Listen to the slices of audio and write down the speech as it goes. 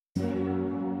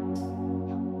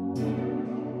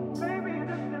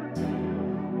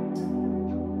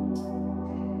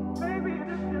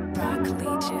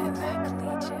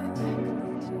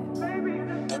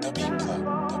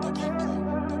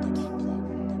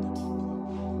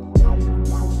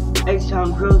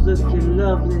H-Town girls looking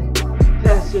lovely,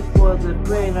 pass it for the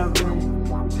grain of it,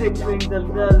 picturing the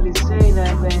lovely scene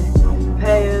of it,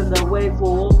 paying the way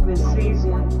for open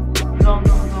season, no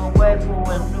way for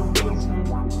a new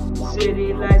reason,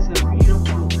 city lights and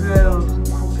beautiful girls,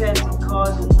 fancy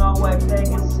cars and no white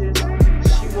Pegasus,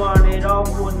 she wanted all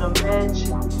for the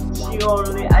mansion, she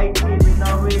only 18 and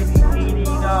already need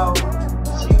it all,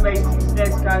 she makes these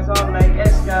next guys all like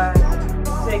S-guys,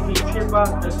 taking a trip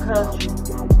out the country,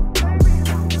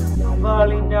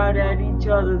 falling out at each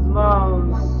other's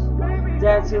mouths,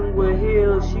 dancing with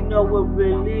heels, she know what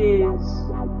real is.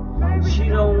 She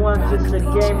don't want just the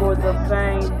game or the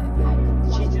fame,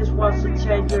 she just wants to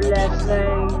change her last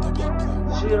name.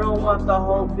 She don't want the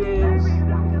whole biz,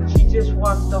 she just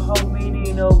wants the whole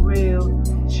meaning of real.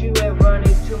 She went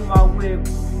running to my whip,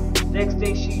 next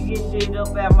day she ended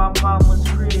up at my mama's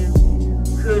crib.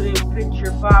 Couldn't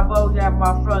picture 5 O's at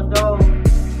my front door.